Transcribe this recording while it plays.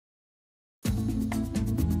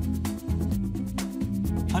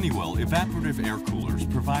Honeywell evaporative air coolers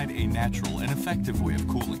provide a natural and effective way of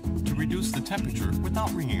cooling to reduce the temperature without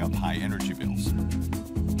bringing up high energy bills.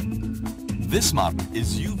 This model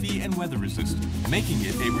is UV and weather resistant, making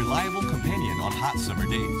it a reliable companion on hot summer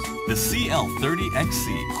days. The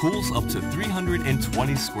CO30XE cools up to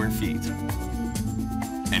 320 square feet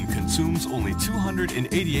and consumes only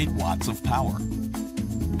 288 watts of power.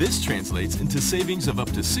 This translates into savings of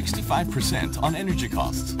up to 65% on energy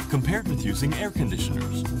costs compared with using air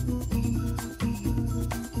conditioners.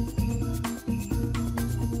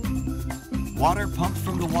 Water pumped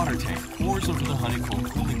from the water tank pours over the honeycomb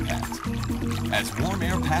cooling pads. As warm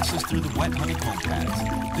air passes through the wet honeycomb pads,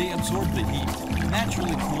 they absorb the heat,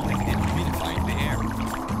 naturally cooling and humidifying the air.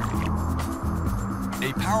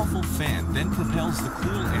 A powerful fan then propels the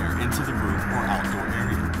cool air into the room or outdoor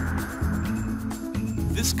area.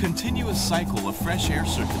 This continuous cycle of fresh air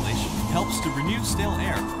circulation helps to renew stale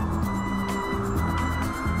air.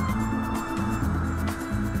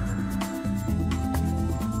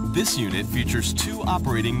 This unit features two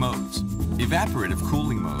operating modes, evaporative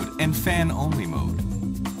cooling mode and fan-only mode.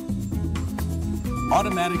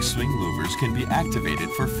 Automatic swing louvers can be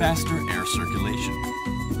activated for faster air circulation.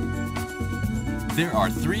 There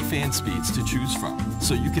are 3 fan speeds to choose from,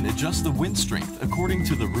 so you can adjust the wind strength according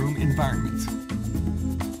to the room environment.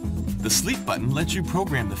 The sleep button lets you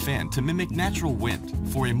program the fan to mimic natural wind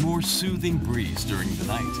for a more soothing breeze during the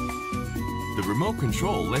night. The remote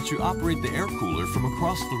control lets you operate the air cooler from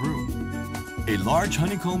across the room. A large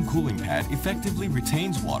honeycomb cooling pad effectively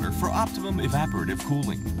retains water for optimum evaporative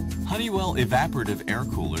cooling. Honeywell evaporative air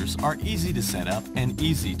coolers are easy to set up and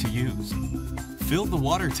easy to use. Fill the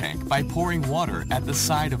water tank by pouring water at the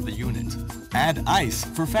side of the unit. Add ice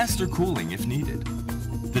for faster cooling if needed.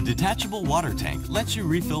 The detachable water tank lets you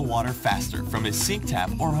refill water faster from a sink tap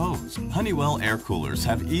or hose. Honeywell air coolers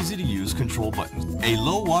have easy-to-use control buttons. A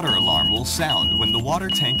low water alarm will sound when the water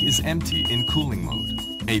tank is empty in cooling mode.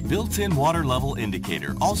 A built-in water level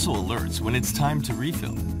indicator also alerts when it's time to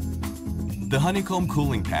refill. The honeycomb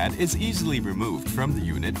cooling pad is easily removed from the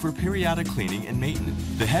unit for periodic cleaning and maintenance.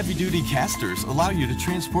 The heavy-duty casters allow you to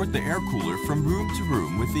transport the air cooler from room to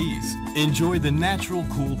room with ease. Enjoy the natural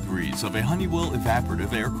cool breeze of a Honeywell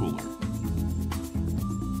evaporative air cooler.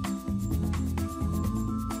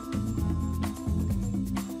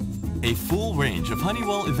 A full range of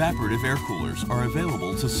Honeywell evaporative air coolers are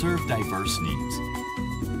available to serve diverse needs.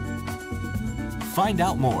 Find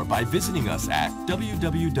out more by visiting us at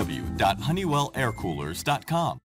www.honeywell.aircoolers.com.